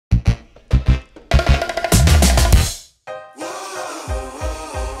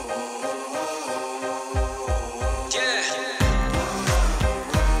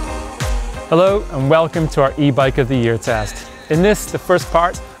Hello and welcome to our e-bike of the year test. In this, the first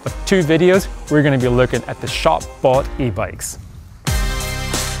part of 2 videos, we're going to be looking at the shop bought e-bikes.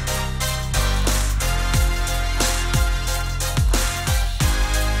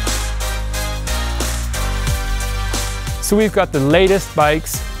 So we've got the latest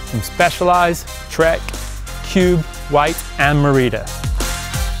bikes from Specialized, Trek, Cube, Whyte and Merida.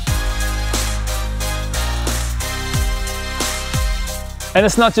 And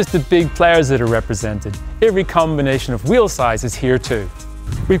it's not just the big players that are represented. Every combination of wheel size is here too.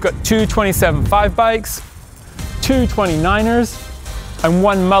 We've got 2 27.5 bikes, 2 29ers, and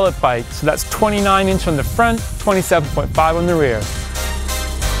 1 mullet bike. So that's 29-inch on the front, 27.5 on the rear.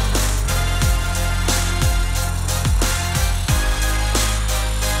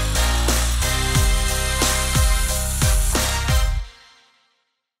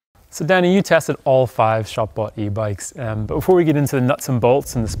 So Danny, you tested all 5 shop-bought e-bikes, but before we get into the nuts and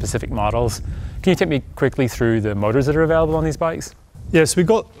bolts and the specific models, can you take me quickly through the motors that are available on these bikes? Yes, we've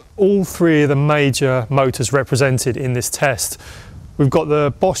got all 3 of the major motors represented in this test. We've got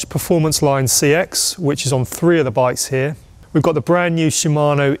the Bosch Performance Line CX, which is on 3 of the bikes here. We've got the brand new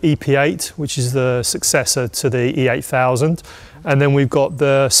Shimano EP8, which is the successor to the E8000. And then we've got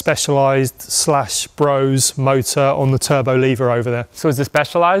the Specialized / Bros motor on the turbo lever over there. So is the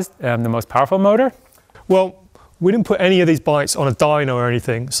Specialized the most powerful motor? Well, we didn't put any of these bikes on a dyno or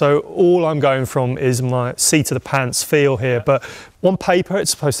anything. So all I'm going from is my seat of the pants feel here. But on paper,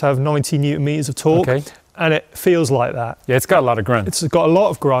 it's supposed to have 90 Newton meters of torque. Okay. And it feels like that. Yeah, it's got a lot of grunt. It's got a lot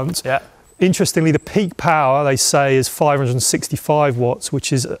of grunt. Yeah. Interestingly, the peak power, they say, is 565 watts,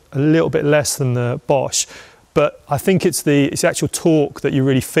 which is a little bit less than the Bosch. But I think it's the actual torque that you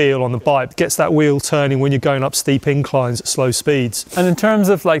really feel on the bike. It gets that wheel turning when you're going up steep inclines at slow speeds. And in terms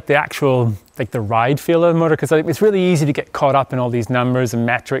of like the actual, like the ride feel of the motor, because it's really easy to get caught up in all these numbers and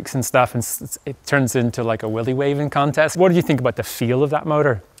metrics and stuff, and it turns into like a willy waving contest. What do you think about the feel of that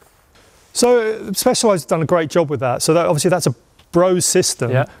motor? So Specialized has done a great job with that. So that, obviously that's a Bros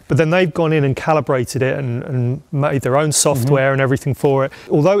system, yeah. But then they've gone in and calibrated it and made their own software and everything for it.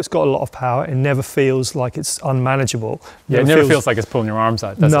 Although it's got a lot of power, it never feels like it's unmanageable. Yeah, it never feels like it's pulling your arms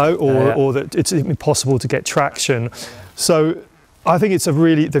out, does it? Or that it's impossible to get traction. So I think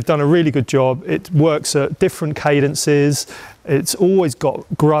they've done a really good job. It works at different cadences. It's always got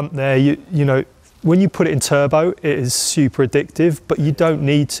grunt there. You know, when you put it in turbo, it is super addictive, but you don't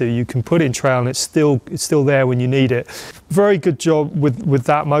need to. You can put it in trail and it's still there when you need it. Very good job with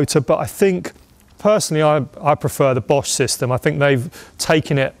that motor, but I think, personally, I prefer the Bosch system. I think they've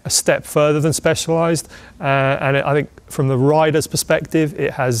taken it a step further than Specialized, and I think from the rider's perspective,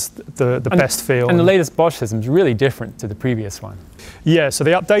 it has the best feel. And the latest Bosch system is really different to the previous one. Yeah, so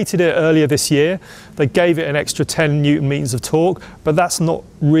they updated it earlier this year. They gave it an extra 10 Newton meters of torque, but that's not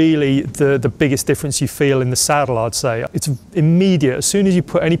really the biggest difference you feel in the saddle, I'd say. It's immediate. As soon as you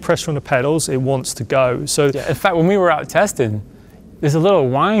put any pressure on the pedals, it wants to go. So yeah, in fact, when we were out testing, there's a little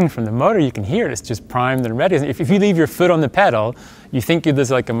whine from the motor. You can hear it. It's just primed and ready. If you leave your foot on the pedal, you think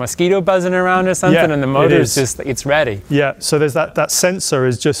there's like a mosquito buzzing around or something, yeah, and the motor is just, it's ready. Yeah, so there's that sensor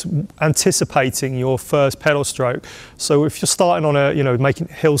is just anticipating your first pedal stroke. So if you're starting on a, making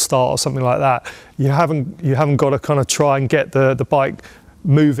hill start or something like that, you haven't got to kind of try and get the bike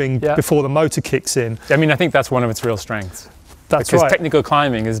moving before the motor kicks in. I mean, I think that's one of its real strengths. That's because right. Technical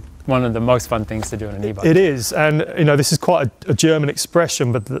climbing is one of the most fun things to do on an e-bike. It is, and this is quite a German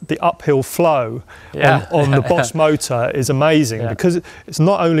expression, but the uphill flow on the Bosch motor is amazing, because it's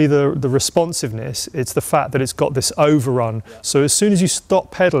not only the responsiveness, it's the fact that it's got this overrun. So as soon as you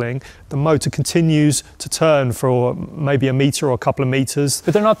stop pedaling, the motor continues to turn for maybe a meter or a couple of meters.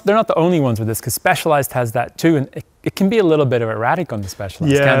 But they're not the only ones with this, because Specialized has that too, and it can be a little bit of erratic on the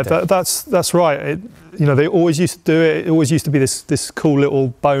Specialized. Yeah, that's right. They always used to do it. It always used to be this cool little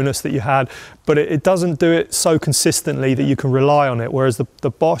bonus that you had, but it doesn't do it so consistently that you can rely on it. Whereas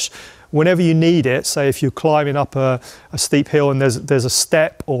the Bosch, whenever you need it, say if you're climbing up a steep hill and there's a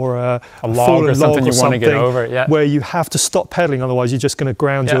step or a log or something you want to get over, where you have to stop pedaling, otherwise you're just going to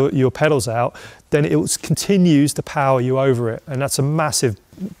ground your pedals out, then it continues to power you over it, and that's a massive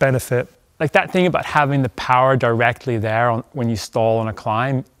benefit. Like that thing about having the power directly there when you stall on a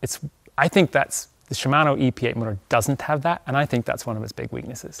climb, I think that's the Shimano EP8 motor doesn't have that, and I think that's one of its big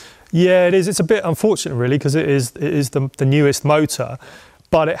weaknesses. Yeah, it is. It's a bit unfortunate, really, because it is the newest motor,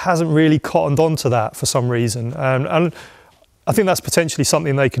 but it hasn't really cottoned onto that for some reason. And I think that's potentially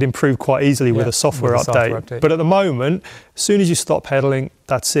something they could improve quite easily with a software update. But at the moment, as soon as you stop pedaling,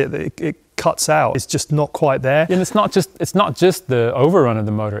 that's it. It cuts out. It's just not quite there. And it's not just the overrun of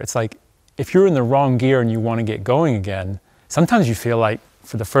the motor. It's like if you're in the wrong gear and you want to get going again, sometimes you feel like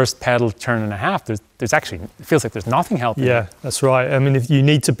for the first pedal turn and a half, there's actually, it feels like there's nothing helping. Yeah, that's right. I mean, if you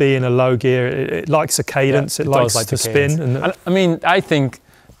need to be in a low gear, it likes a cadence, it likes to spin. And I mean, I think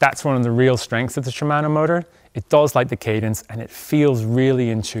that's one of the real strengths of the Shimano motor. It does like the cadence, and it feels really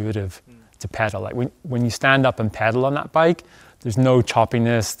intuitive to pedal. Like when you stand up and pedal on that bike, there's no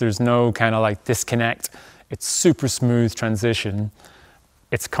choppiness, there's no kind of like disconnect. It's super smooth transition.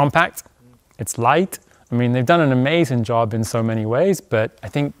 It's compact, it's light. I mean, they've done an amazing job in so many ways, but I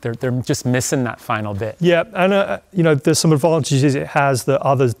think they're just missing that final bit. Yeah, and you know, there's some advantages it has that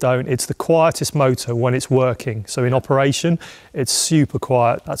others don't. It's the quietest motor when it's working. So in operation, it's super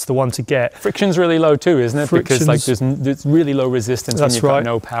quiet. That's the one to get. Friction's really low too, isn't it? Because like there's really low resistance when you've got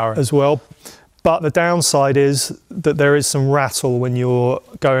no power. As well. But the downside is that there is some rattle when you're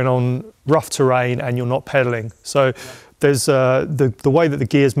going on rough terrain and you're not pedaling. So there's the way that the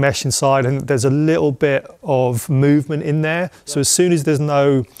gears mesh inside, and there's a little bit of movement in there. So as soon as there's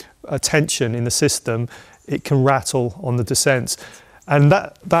no tension in the system, it can rattle on the descents. And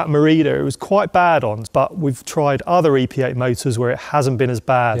that Merida, it was quite bad on, but we've tried other EP8 motors where it hasn't been as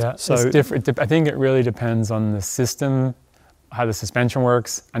bad. Yeah, so it's different. I think it really depends on the system, how the suspension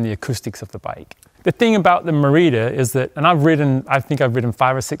works, and the acoustics of the bike. The thing about the Merida is that, and I think I've ridden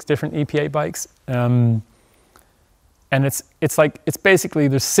 5 or 6 different EP8 bikes, and it's basically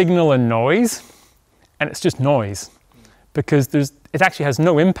there's signal and noise, and it's just noise, because it actually has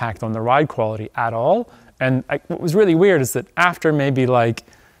no impact on the ride quality at all. And what was really weird is that after maybe like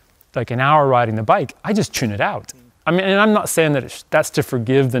an hour riding the bike, I just tune it out. I mean, and I'm not saying that that's to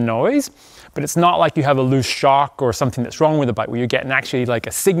forgive the noise, but it's not like you have a loose shock or something that's wrong with the bike where you're getting actually like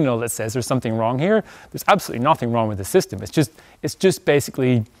a signal that says there's something wrong here. There's absolutely nothing wrong with the system. It's just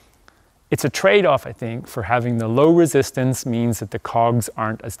basically, it's a trade-off, I think, for having the low resistance means that the cogs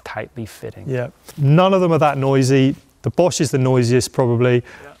aren't as tightly fitting. Yeah, none of them are that noisy. The Bosch is the noisiest probably,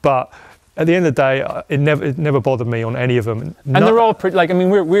 but at the end of the day, it never bothered me on any of them. And they're all pretty, like, I mean,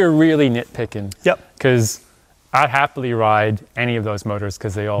 we're really nitpicking. Yep. Because I'd happily ride any of those motors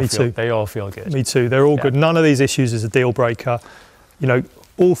because they all feel good. Me too. They're all good. None of these issues is a deal breaker. You know,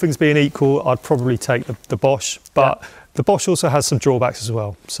 all things being equal, I'd probably take the Bosch, but the Bosch also has some drawbacks as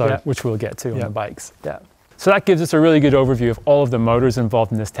well. So which we'll get to on the bikes. Yeah. So that gives us a really good overview of all of the motors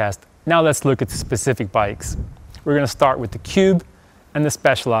involved in this test. Now let's look at the specific bikes. We're going to start with the Cube and the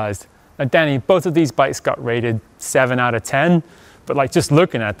Specialized. Now, Danny, both of these bikes got rated 7 out of 10, but like just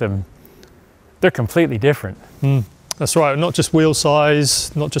looking at them, they're completely different. That's right, not just wheel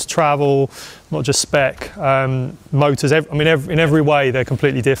size, not just travel, not just spec, motors, I mean, in every way they're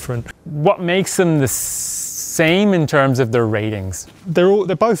completely different. What makes them the same in terms of their ratings?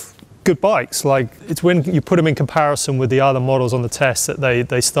 They're both good bikes. Like, it's when you put them in comparison with the other models on the test that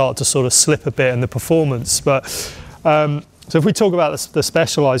they start to sort of slip a bit in the performance. But so if we talk about the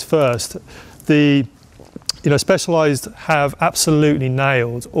Specialized first, Specialized have absolutely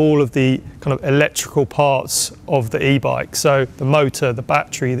nailed all of the kind of electrical parts of the e-bike. So the motor, the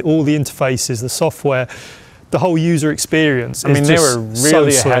battery, all the interfaces, the software, the whole user experience. I mean, they were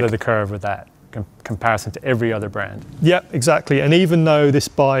really ahead of the curve with that comparison to every other brand. Yeah, exactly. And even though this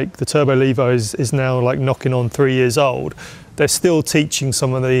bike, the Turbo Levo, is now like knocking on 3 years old, they're still teaching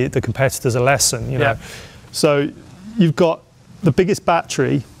some of the competitors a lesson, you know. So you've got the biggest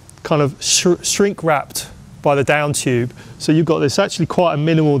battery kind of shrink wrapped by the down tube. So you've got this actually quite a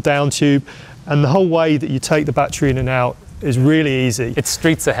minimal down tube, and the whole way that you take the battery in and out is really easy. It's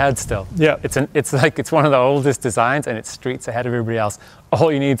streets ahead still. Yeah. It's one of the oldest designs, and it's streets ahead of everybody else.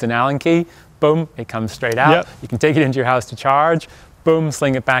 All you need is an Allen key, boom, it comes straight out. Yep. You can take it into your house to charge, boom,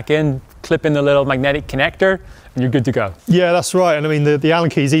 sling it back in, clip in the little magnetic connector, and you're good to go. Yeah, that's right. And I mean, the Allen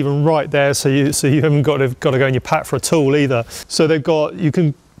key is even right there, so you haven't got to go in your pack for a tool either. So you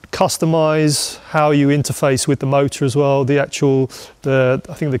can customize how you interface with the motor as well. I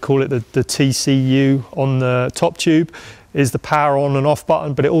think they call it the TCU on the top tube is the power on and off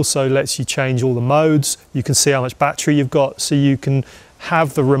button, but it also lets you change all the modes. You can see how much battery you've got, so you can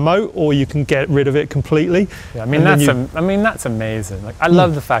have the remote or you can get rid of it completely. Yeah, I mean, that's amazing. Like, I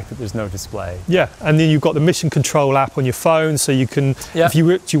love the fact that there's no display. Yeah, and then you've got the mission control app on your phone, so you can, if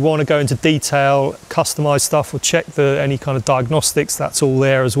you want to go into detail, customize stuff or check any kind of diagnostics, that's all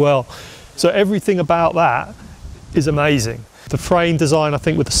there as well. So everything about that is amazing. The frame design, I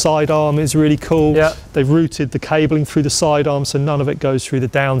think, with the sidearm is really cool. Yeah. They've routed the cabling through the sidearm, so none of it goes through the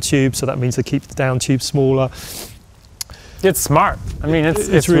down tube, so that means they keep the down tube smaller. It's smart. I mean,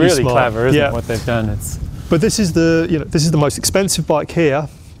 it's really clever, isn't it, what they've done? But this is the most expensive bike here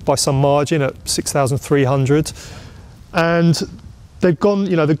by some margin at 6,300, and they've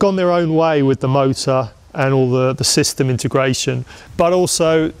gone their own way with the motor and all the system integration. But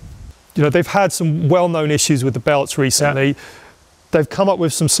also, you know, they've had some well-known issues with the belts recently. Yeah. They've come up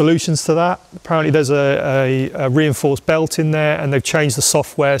with some solutions to that. Apparently there's a reinforced belt in there, and they've changed the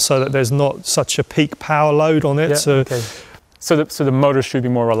software so that there's not such a peak power load on it. Yeah, so, okay. So the motor should be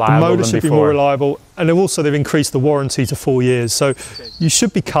more reliable the motor than should before. be more reliable. And they've increased the warranty to 4 years. So you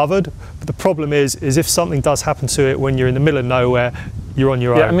should be covered. But the problem is if something does happen to it when you're in the middle of nowhere, you're on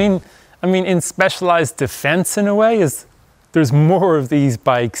your own. I mean, in specialized defense in a way, there's more of these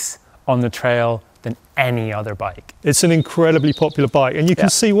bikes on the trail than any other bike. It's an incredibly popular bike, and you can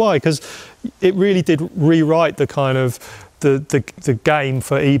see why, because it really did rewrite the kind of the game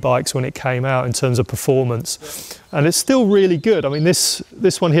for e-bikes when it came out in terms of performance. And it's still really good. I mean, this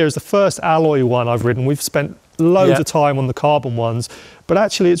one here is the first alloy one I've ridden. We've spent loads of time on the carbon ones, but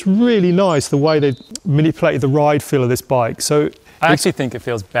actually it's really nice the way they've manipulated the ride feel of this bike. So I actually think it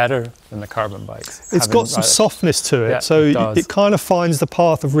feels better than the carbon bikes. It's got some softness to it, so it kind of finds the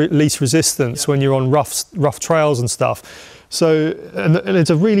path of least resistance when you're on rough trails and stuff. So, and it's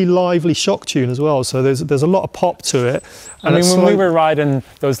a really lively shock tune as well. So there's a lot of pop to it. And I mean, when we were riding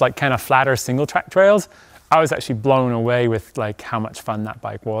those like kind of flatter single track trails, I was actually blown away with like how much fun that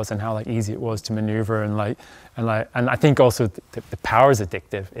bike was and how like easy it was to maneuver and I think also the power is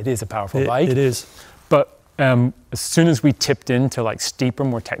addictive. It is a powerful bike. It is. But as soon as we tipped into like steeper,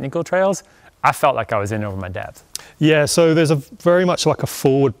 more technical trails, I felt like I was in over my depth. Yeah, so there's very much like a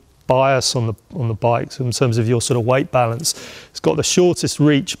forward bias on the bikes in terms of your sort of weight balance. It's got the shortest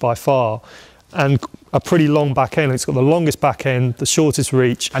reach by far and a pretty long back end. It's got the longest back end, the shortest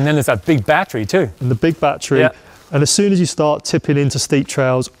reach. And then there's that big battery too. And the big battery. Yeah. And as soon as you start tipping into steep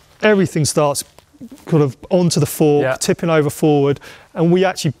trails, everything starts kind of onto the fork, tipping over forward. And we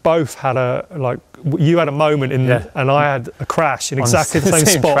actually both had you had a moment in and I had a crash in exactly the same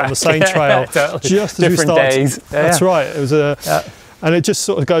spot track. On the same trail. Totally. Just as different we started. Days. That's right. It was and it just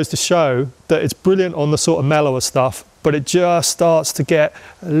sort of goes to show that it's brilliant on the sort of mellower stuff, but it just starts to get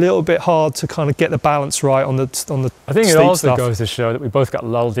a little bit hard to kind of get the balance right on the I think steep it also stuff. goes to show that we both got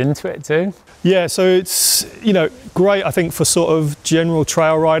lulled into it too. Yeah, so it's, you know, great I think for sort of general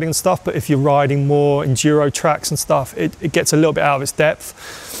trail riding and stuff, but if you're riding more enduro tracks and stuff, it gets a little bit out of its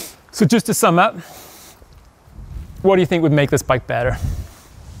depth. So just to sum up, what do you think would make this bike better?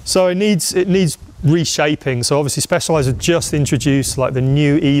 So it needs reshaping. So obviously Specialized have just introduced like the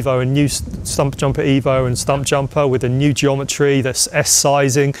new Evo and new Stump Jumper Evo and Stump Jumper with a new geometry, this S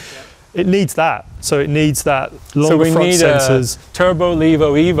sizing. It needs that. So it needs that longer front sensors. A turbo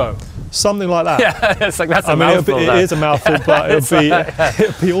Levo Evo. Something like that. Yeah, it's like that's a mouthful. It is a mouthful, but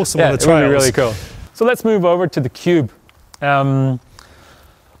it'll be awesome on the trails. It would be really cool. So let's move over to the Cube.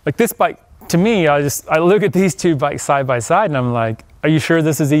 Like this bike, to me, I look at these two bikes side by side and I'm like, are you sure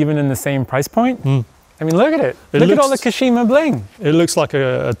this is even in the same price point? I mean, look at it. Look at all the Kashima bling. It looks like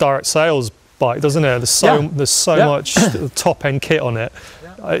a direct sales bike, doesn't it? There's so much top end kit on it.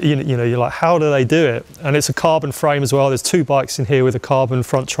 You know, you're like, how do they do it? And it's a carbon frame as well. There's two bikes in here with a carbon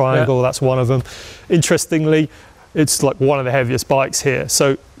front triangle. That's one of them. Interestingly, it's like one of the heaviest bikes here.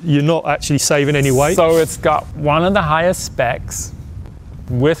 So you're not actually saving any weight. So it's got one of the highest specs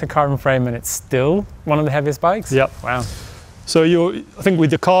with a carbon frame and it's still one of the heaviest bikes? Yep. Wow. So I think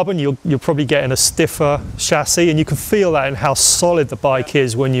with the carbon, you're probably getting a stiffer chassis, and you can feel that in how solid the bike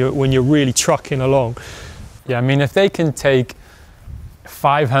is when you're really trucking along. Yeah, I mean, if they can take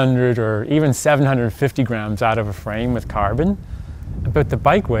 500 or even 750 grams out of a frame with carbon, but the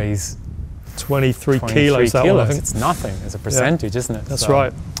bike weighs 23 kilos. That one, I think. It's nothing as a percentage, isn't it? That's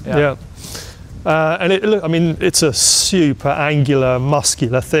right. Yeah. And I mean, it's a super angular,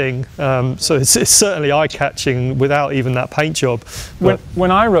 muscular thing. So it's certainly eye-catching without even that paint job. When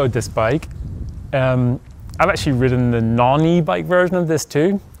I rode this bike, I've actually ridden the non-e-bike version of this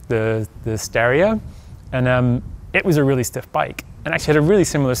too, the stereo, and it was a really stiff bike. And actually had a really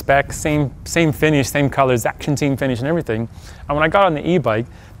similar spec, same finish, same colors, action team finish and everything. And when I got on the e-bike,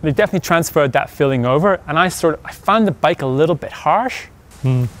 they definitely transferred that feeling over, and I found the bike a little bit harsh.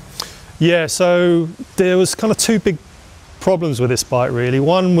 Yeah, so there was kind of two big problems with this bike really.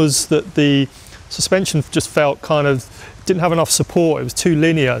 One was that the suspension just felt didn't have enough support. It was too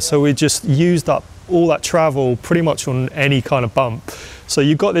linear, so we just used up all that travel pretty much on any kind of bump. So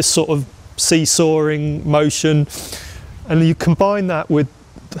you got this sort of seesawing motion, and you combine that with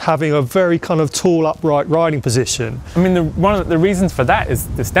having a very kind of tall upright riding position. I mean, one of the reasons for that is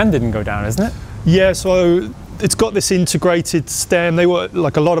the stem didn't go down, isn't it? Yeah, so it's got this integrated stem. They were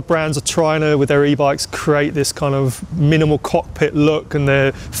like, a lot of brands are trying to, with their e-bikes, create this kind of minimal cockpit look, and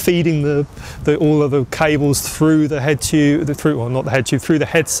they're feeding all of the cables through the head tube, through the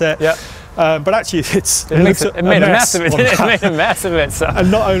headset. Yeah. But actually, it made a mess of it. It made a mess of it. So.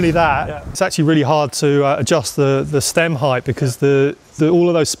 And not only that, it's actually really hard to adjust the stem height because all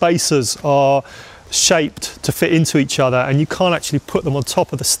of those spacers are shaped to fit into each other, and you can't actually put them on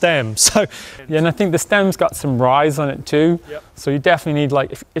top of the stem. So yeah, and I think the stem's got some rise on it too. Yep. So you definitely need,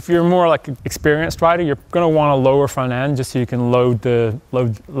 like, if you're more like an experienced rider, you're going to want a lower front end just so you can load the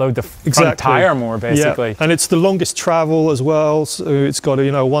front tire more, basically. Yeah. And it's the longest travel as well. So it's got a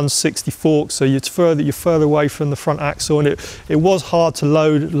 160 fork, so you're further away from the front axle, and it was hard to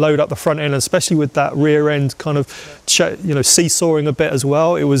load up the front end, especially with that rear end kind of seesawing a bit as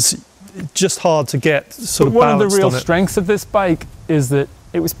well. It was just hard to get sort of balanced on it. One of the real strengths of this bike is that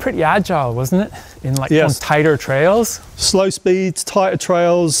it was pretty agile, wasn't it? On tighter trails. Slow speeds, tighter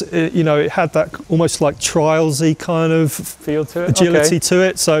trails. It had that almost like trialsy kind of feel to it, agility to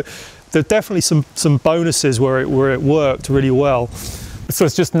it. So there are definitely some bonuses where it worked really well. So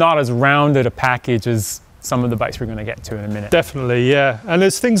it's just not as rounded a package as some of the bikes we're going to get to in a minute. Definitely, yeah. And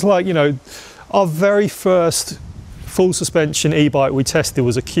there's things like our very first full suspension e-bike we tested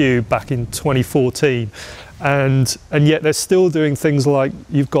was a Cube back in 2014, and yet they're still doing things like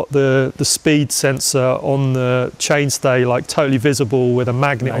you've got the speed sensor on the chainstay, like totally visible with a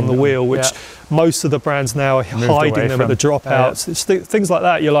magnet on the wheel, which most of the brands now are hiding them at the dropouts. It's things like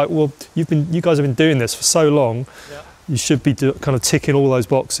that. You're like, well, you guys have been doing this for so long, you should be kind of ticking all those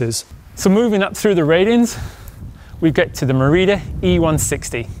boxes. So moving up through the ratings, we get to the Merida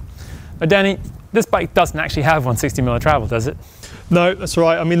E-160. Now, Danny, this bike doesn't actually have 160 mil of travel, does it? No, that's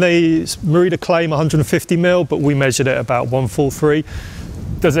right. I mean, Merida claim 150 mil, but we measured it about 143.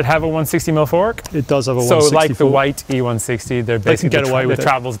 Does it have a 160 mil fork? It does have a 160 So like fork. the Whyte E-160, they're basically get away with the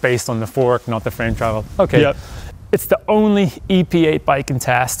travel's based on the fork, not the frame travel. Okay. Yep. It's the only EP8 bike in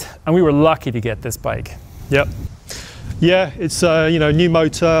test, and we were lucky to get this bike. Yep. Yeah, it's new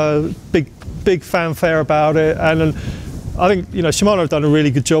motor, big fanfare about it, and I think Shimano have done a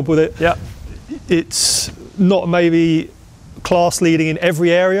really good job with it. Yeah. It's not maybe class leading in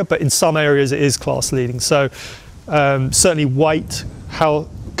every area, but in some areas it is class leading. So certainly weight, how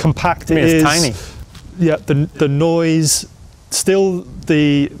compact it is. It's tiny. Yeah, the noise, still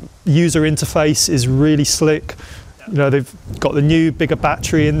the user interface is really slick. They've got the new bigger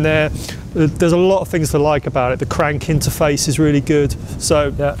battery in there. There's a lot of things to like about it. The crank interface is really good.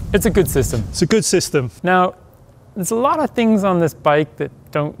 So yeah, it's a good system. It's a good system. Now, there's a lot of things on this bike that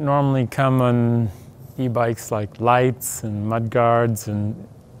don't normally come on e-bikes, like lights and mud guards. And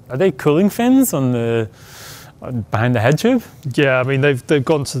are they cooling fins on behind the head tube? Yeah, I mean they've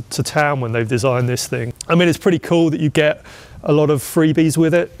gone to town when they've designed this thing. I mean, it's pretty cool that you get a lot of freebies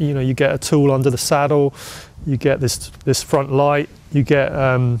with it. You get a tool under the saddle, you get this front light, you get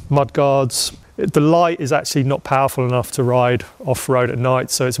mud guards. The light is actually not powerful enough to ride off-road at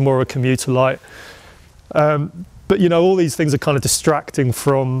night, so it's more of a commuter light. But all these things are kind of distracting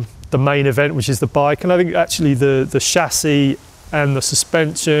from the main event, which is the bike. And I think actually the chassis and the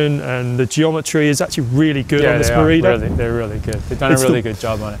suspension and the geometry is actually really good on this Merida. They're really good. They've done a really good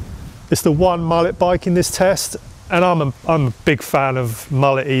job on it. It's the one mullet bike in this test, and I'm a big fan of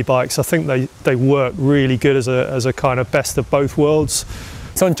mullet e-bikes. I think they work really good as a kind of best of both worlds.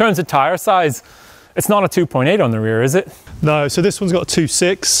 So in terms of tire size, it's not a 2.8 on the rear, is it? No, so this one's got a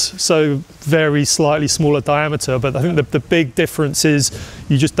 2.6, so very slightly smaller diameter, but I think the big difference is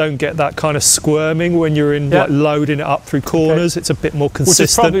you just don't get that kind of squirming when you're in like loading it up through corners. It's a bit more consistent. Which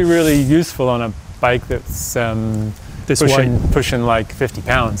is probably really useful on a bike that's pushing like 50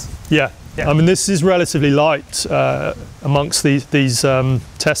 pounds. Yeah. I mean, this is relatively light amongst these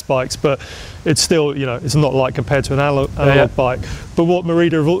test bikes, but it's still, it's not light compared to an analog bike. But what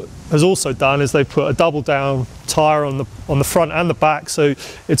Merida has also done is they put a double down tyre on the front and the back, so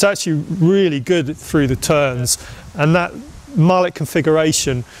it's actually really good through the turns. And that mullet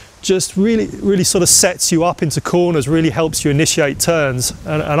configuration just really sort of sets you up into corners, really helps you initiate turns,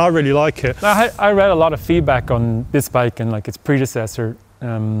 and I really like it. I read a lot of feedback on this bike and like its predecessor.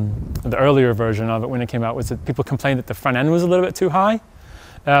 The earlier version of it when it came out was that people complained that the front end was a little bit too high.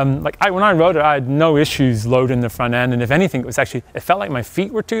 When I rode it, I had no issues loading the front end, and if anything, it felt like my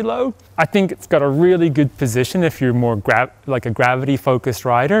feet were too low. I think it's got a really good position if you're more like a gravity-focused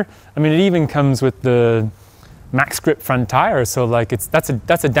rider. I mean, it even comes with the max grip front tire, so like that's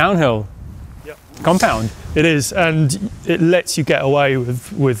a downhill compound. It is, and it lets you get away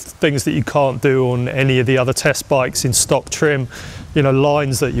with things that you can't do on any of the other test bikes in stock trim.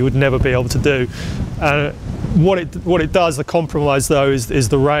 Lines that you would never be able to do. what it does, the compromise though, is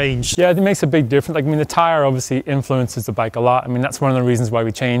the range. Yeah, it makes a big difference. Like, I mean, the tire obviously influences the bike a lot. I mean, that's one of the reasons why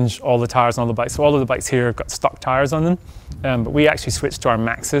we change all the tires on all the bikes. So all of the bikes here have got stock tires on them, but we actually switched to our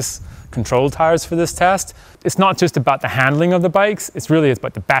Maxxis control tires for this test. It's not just about the handling of the bikes, it's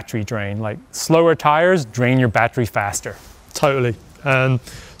about the battery drain. Like, slower tires drain your battery faster. Totally.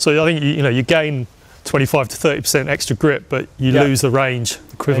 So I think you gain 25 to 30% extra grip, but you lose the range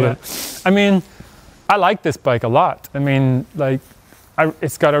equivalent. Yeah. I mean, I like this bike a lot. I mean, like,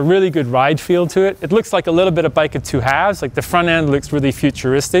 it's got a really good ride feel to it. It looks like a little bit of bike of two halves. Like, the front end looks really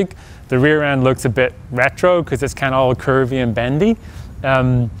futuristic. The rear end looks a bit retro because it's kind of all curvy and bendy.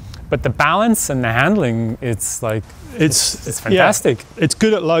 But the balance and the handling, it's fantastic. Yeah, it's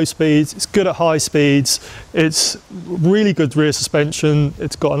good at low speeds, it's good at high speeds, it's really good rear suspension,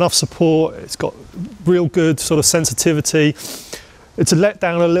 it's got enough support, it's got real good sort of sensitivity. It's let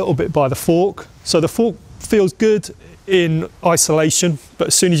down a little bit by the fork. So the fork feels good in isolation, but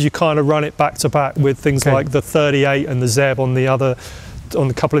as soon as you kind of run it back to back with things like the 38 and the Zeb on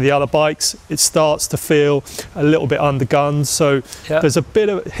a couple of the other bikes, it starts to feel a little bit undergunned. So there's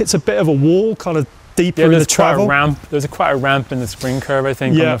hits a bit of a wall kind of deeper in the travel. There's quite a ramp in the spring curve, I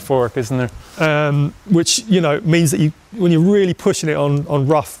think, on the fork, isn't there? Which means that when you're really pushing it on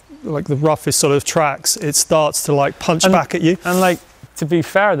rough, like the roughest sort of tracks, it starts to like punch back at you. And like, to be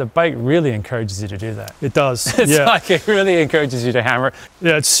fair, the bike really encourages you to do that. It does. It's like, it really encourages you to hammer.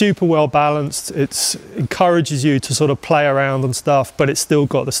 Yeah, it's super well balanced. It encourages you to sort of play around and stuff, but it's still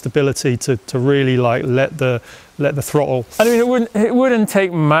got the stability to really like let the throttle. I mean, it wouldn't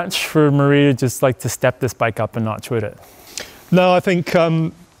take much for Merida just like to step this bike up a notch, would it? No, I think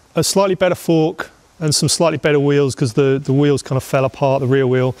a slightly better fork and some slightly better wheels, because the wheels kind of fell apart, the rear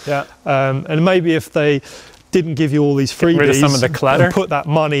wheel. Yeah. And maybe if they didn't give you all these freebies, some of the clutter, and put that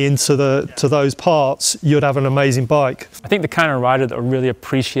money into to those parts, you'd have an amazing bike. I think the kind of rider that will really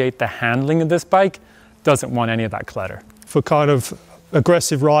appreciate the handling of this bike doesn't want any of that clutter. For kind of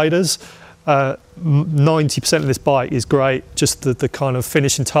aggressive riders, 90% of this bike is great. Just the kind of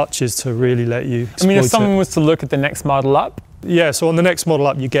finishing touches to really let you exploit. I mean, if someone was to look at the next model up. Yeah, so on the next model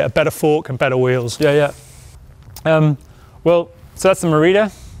up, you get a better fork and better wheels. Yeah. Well, so that's the Merida,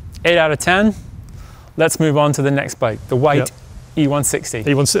 8 out of 10. Let's move on to the next bike, the Whyte E-160.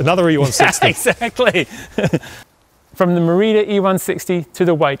 Another E-160. Yeah, exactly. From the Merida E-160 to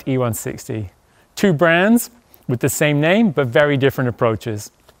the Whyte E-160. Two brands with the same name, but very different approaches.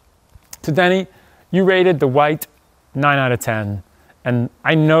 So Danny, you rated the Whyte 9 out of 10. And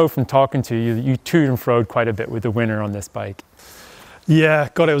I know from talking to you, you toed and froed quite a bit with the winner on this bike. Yeah,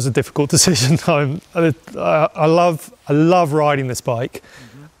 God, it was a difficult decision. I love riding this bike.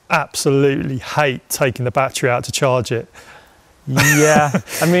 Absolutely hate taking the battery out to charge it. Yeah,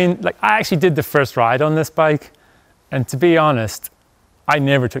 I mean, like, I actually did the first ride on this bike, and to be honest, I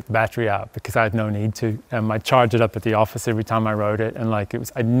never took the battery out because I had no need to. I'd charge it up at the office every time I rode it, and like,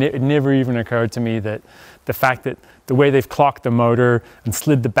 it never even occurred to me that the fact that the way they've clocked the motor and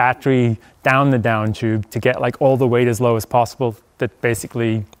slid the battery down the down tube to get like all the weight as low as possible, that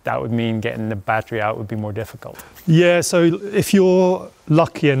basically that would mean getting the battery out would be more difficult. Yeah, so if you're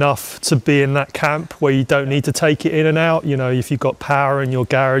lucky enough to be in that camp where you don't need to take it in and out, if you've got power in your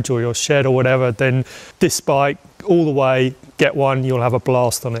garage or your shed or whatever, then this bike all the way, get one, you'll have a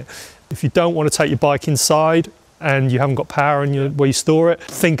blast on it. If you don't want to take your bike inside and you haven't got power in where you store it,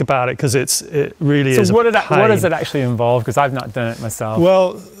 think about it, because it really is. So what does it actually involve? Because I've not done it myself.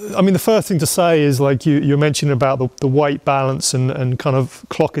 Well, I mean, the first thing to say is, like you're mentioning about the weight balance and kind of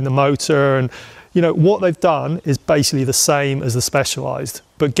clocking the motor, and what they've done is basically the same as the Specialized,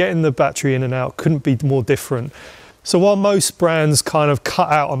 but getting the battery in and out couldn't be more different. So while most brands kind of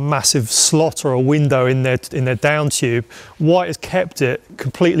cut out a massive slot or a window in their down tube, Whyte has kept it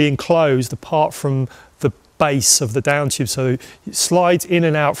completely enclosed apart from the base of the down tube, so it slides in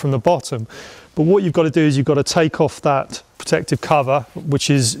and out from the bottom. But what you've got to do is you've got to take off that protective cover, which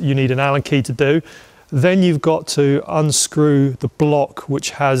is, you need an Allen key to do. Then you've got to unscrew the block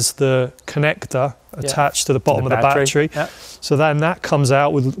which has the connector attached to the bottom of the battery. Yeah. So then that comes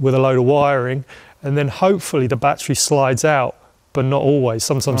out with a load of wiring, and then hopefully the battery slides out, but not always.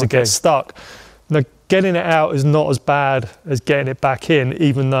 Sometimes it gets stuck. Now, getting it out is not as bad as getting it back in,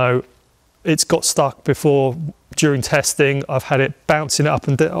 even though it's got stuck before. During testing, I've had it bouncing it up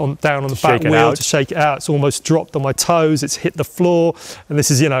and down on the back wheel to shake it out. It's almost dropped on my toes. It's hit the floor, and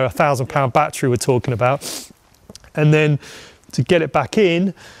this is, a £1,000 battery we're talking about. And then to get it back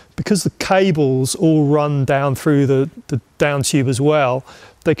in, because the cables all run down through the down tube as well,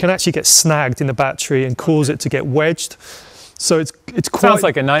 they can actually get snagged in the battery and cause it to get wedged. So it's quite. Sounds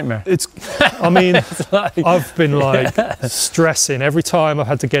like a nightmare. I mean, like, I've been like stressing every time I've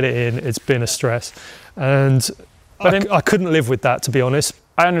had to get it in. It's been a stress, and I couldn't live with that, to be honest.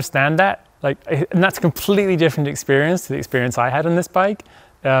 I understand that, like, and that's a completely different experience to the experience I had on this bike.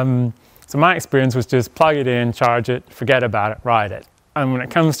 So my experience was just plug it in, charge it, forget about it, ride it. And when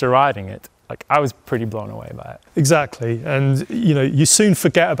it comes to riding it, like, I was pretty blown away by it. Exactly, and you know, you soon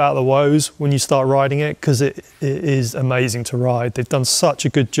forget about the woes when you start riding it, because it is amazing to ride. They've done such a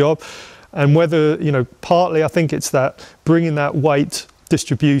good job, and whether, you know, partly I think it's that bringing that weight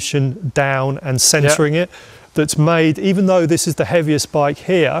distribution down and centering it, that's made, even though this is the heaviest bike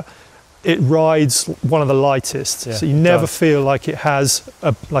here, it rides one of the lightest, so you never feel like it has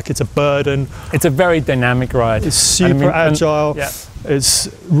like it's a burden. It's a very dynamic ride. It's super agile. It's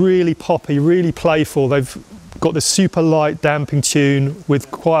really poppy, really playful. They've got this super light damping tune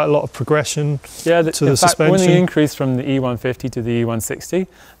with quite a lot of progression to the suspension. When they increased from the E150 to the E160,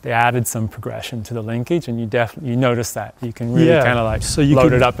 they added some progression to the linkage, and you notice that. You can really kind of like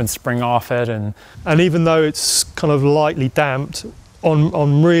load it up and spring off it. And even though it's kind of lightly damped,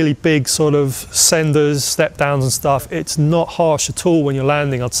 on really big sort of senders, step downs and stuff, it's not harsh at all when you're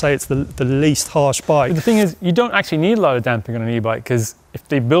landing. I'd say it's the least harsh bike. But the thing is, you don't actually need a lot of damping on an e-bike, because if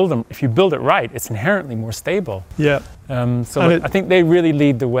you build it right, it's inherently more stable. Yeah. I think they really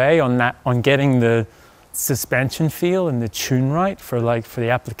lead the way on that, on getting the suspension feel and the tune right for the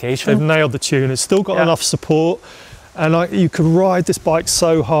application. They've nailed the tune. It's still got enough support, and you can ride this bike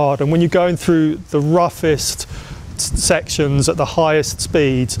so hard. And when you're going through the roughest sections at the highest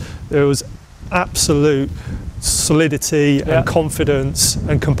speeds, there was absolute solidity and confidence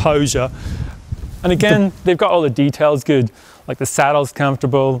and composure. And again, they've got all the details good. Like, the saddle's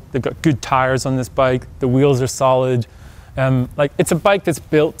comfortable, they've got good tires on this bike, the wheels are solid. Like, it's a bike that's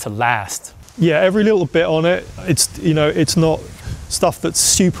built to last. Yeah, every little bit on it, it's, you know, it's not stuff that's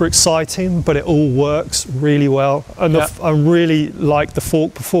super exciting, but it all works really well. And I really like the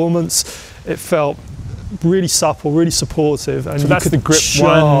fork performance. It felt really supple, really supportive, and so that's the grip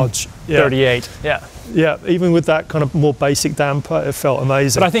charge 138. Yeah, even with that kind of more basic damper, it felt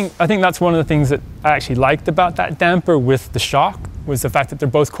amazing. But I think that's one of the things that I actually liked about that damper with the shock, was the fact that they're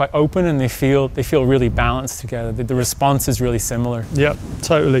both quite open and they feel really balanced together. The response is really similar. Yeah,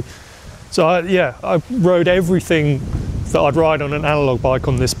 totally. So I rode everything that I'd ride on an analog bike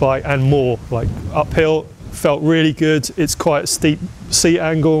on this bike and more. Like, uphill, felt really good. It's quite a steep seat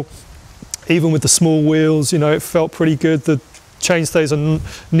angle. Even with the small wheels, you know, it felt pretty good. The chainstays are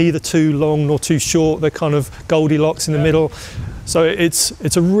neither too long nor too short. They're kind of Goldilocks in the middle. So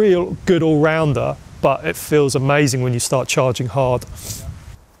it's a real good all-rounder, but it feels amazing when you start charging hard.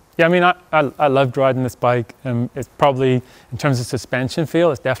 Yeah, I mean, I loved riding this bike. It's probably, in terms of suspension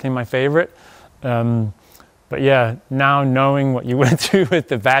feel, it's definitely my favorite. But yeah, now knowing what you went through with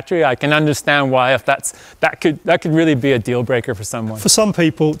the battery, I can understand why that could really be a deal breaker for someone. For some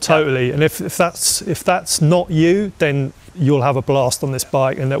people, totally. Yeah. And if that's not you, then you'll have a blast on this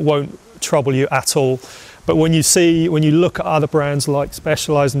bike, and it won't trouble you at all. But when you look at other brands like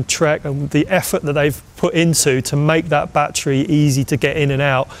Specialized and Trek, and the effort that they've put into to make that battery easy to get in and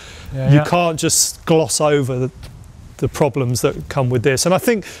out, you can't just gloss over the problems that come with this. And I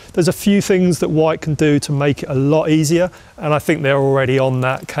think there's a few things that Whyte can do to make it a lot easier, and I think they're already on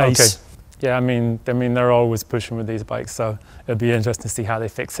that case. Okay. Yeah, I mean they're always pushing with these bikes, so it'll be interesting to see how they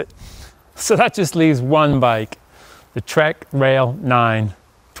fix it. So that just leaves one bike, the Trek Rail 9.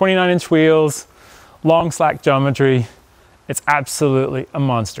 29-inch wheels, long slack geometry. It's absolutely a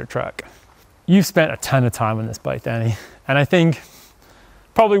monster truck. You've spent a ton of time on this bike, Danny, and I think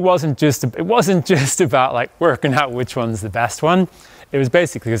probably it wasn't just about like working out which one's the best one. It was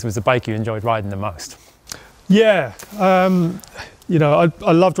basically because it was the bike you enjoyed riding the most. Yeah, you know,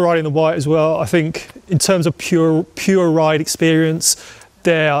 I loved riding the Whyte as well. I think in terms of pure ride experience,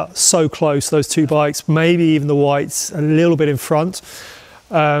 they are so close, those two bikes. Maybe even the Whyte's a little bit in front,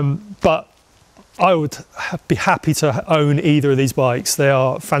 but I would be happy to own either of these bikes. They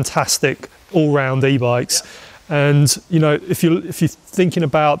are fantastic all-round e-bikes. And you know, if you're thinking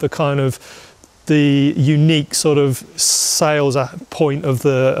about the kind of the unique sort of sales point of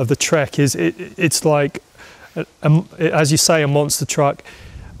the Trek, it's like, as you say, a monster truck.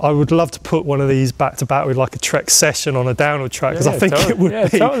 I would love to put one of these back to back with like a Trek Session on a downward track, because I think it would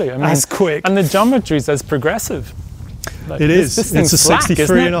be as quick. And the geometry's as progressive. Like, it is. It's a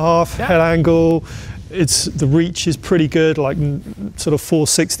 63.5 head angle. The reach is pretty good, like sort of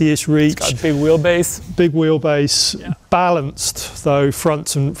 460-ish reach. It's got a big wheelbase. Big wheelbase, balanced though, front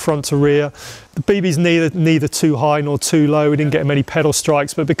to rear. The BB's neither too high nor too low. We didn't get many pedal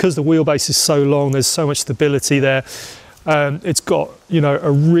strikes, but because the wheelbase is so long, there's so much stability there. It's got, you know,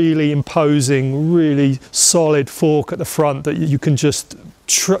 a really imposing, really solid fork at the front that you can just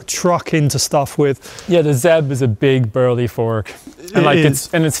truck into stuff with. Yeah, the Zeb is a big burly fork, and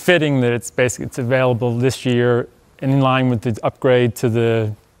it's fitting that it's available this year in line with the upgrade to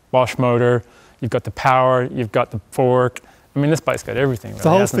the Bosch motor. You've got the power, you've got the fork. I mean, this bike's got everything. Really, the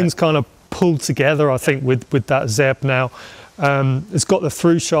whole thing's kind of pulled together, I think, with that Zeb now. It's got the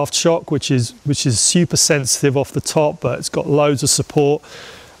through shaft shock, which is super sensitive off the top, but it's got loads of support.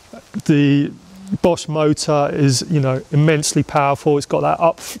 The Bosch motor is, you know, immensely powerful. It's got that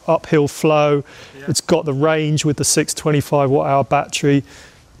uphill flow. Yeah. It's got the range with the 625 watt-hour battery.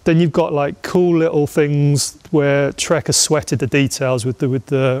 Then you've got like cool little things where Trek has sweated the details with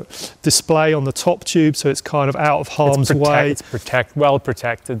the display on the top tube, so it's kind of out of harm's way. It's well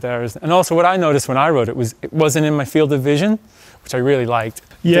protected there. And also what I noticed when I rode it wasn't in my field of vision, which I really liked.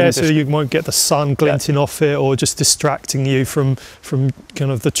 Yeah, so you won't get the sun glinting off it or just distracting you from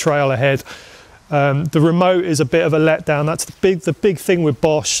kind of the trail ahead. The remote is a bit of a letdown. That's the big thing with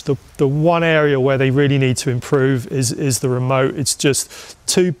Bosch. The one area where they really need to improve is the remote. It's just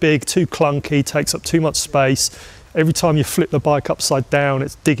too big, too clunky, takes up too much space. Every time you flip the bike upside down,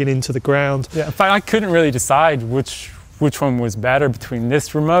 it's digging into the ground. Yeah, in fact, I couldn't really decide which one was better between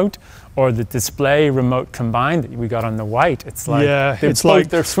this remote or the display remote combined that we got on the Whyte. It's like, yeah, it's like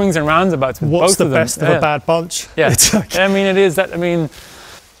their swings and roundabouts with what's both of them. What's the best of a bad bunch? Yeah, like, I mean, it is that. I mean,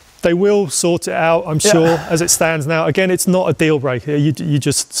 they will sort it out, I'm sure, as it stands now. Again, it's not a deal breaker. You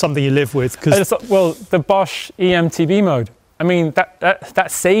just something you live with. Well, the Bosch EMTB mode. I mean,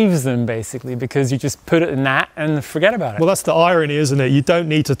 that saves them basically, because you just put it in that and forget about it. Well, that's the irony, isn't it? You don't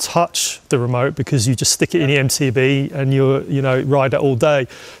need to touch the remote because you just stick it in the MTB and you know, ride it all day.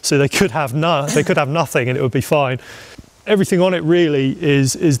 So they could have nothing and it would be fine. Everything on it really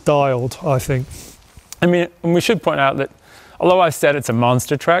is dialed, I think. I mean, and we should point out that although I said it's a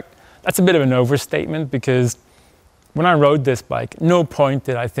monster truck, that's a bit of an overstatement, because when I rode this bike, no point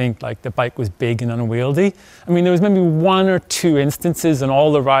did I think like the bike was big and unwieldy. I mean, there was maybe 1 or 2 instances in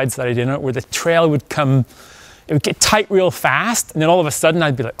all the rides that I did on it where the trail would come, it would get tight real fast, and then all of a sudden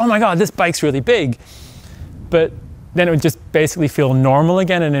I'd be like, oh my God, this bike's really big. But then it would just basically feel normal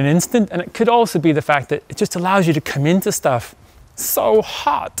again in an instant. And it could also be the fact that it just allows you to come into stuff so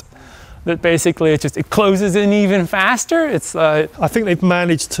hot that basically it closes in even faster. It's I think they've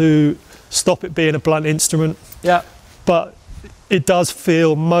managed to stop it being a blunt instrument. Yeah. But it does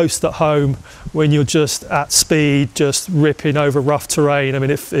feel most at home when you're just at speed, just ripping over rough terrain. I mean,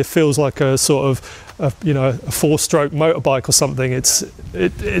 it feels like a sort of a 4-stroke motorbike or something. It's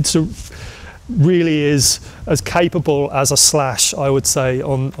really is as capable as a Slash, I would say,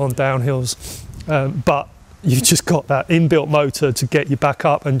 on downhills. But you've just got that inbuilt motor to get you back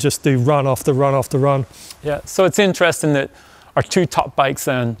up and just do run after run after run. Yeah, so it's interesting that our 2 top bikes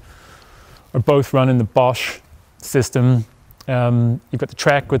then are both running the Bosch system. You've got the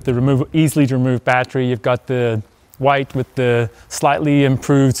Trek with the easily to remove battery. You've got the Whyte with the slightly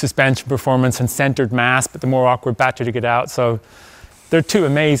improved suspension performance and centered mass, but the more awkward battery to get out. So they're 2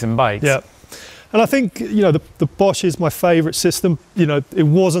 amazing bikes. Yeah. And I think, you know, the Bosch is my favorite system. You know, it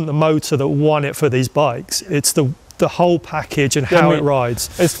wasn't the motor that won it for these bikes. It's the whole package and how it rides.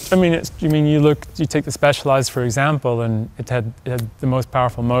 You take the Specialized, for example, and it had the most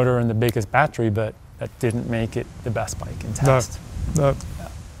powerful motor and the biggest battery, but that didn't make it the best bike in test. No. Yeah.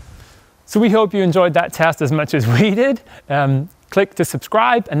 So we hope you enjoyed that test as much as we did. Click to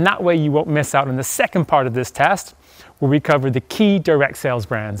subscribe, and that way you won't miss out on the second part of this test, where we cover the key direct sales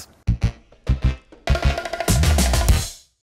brands.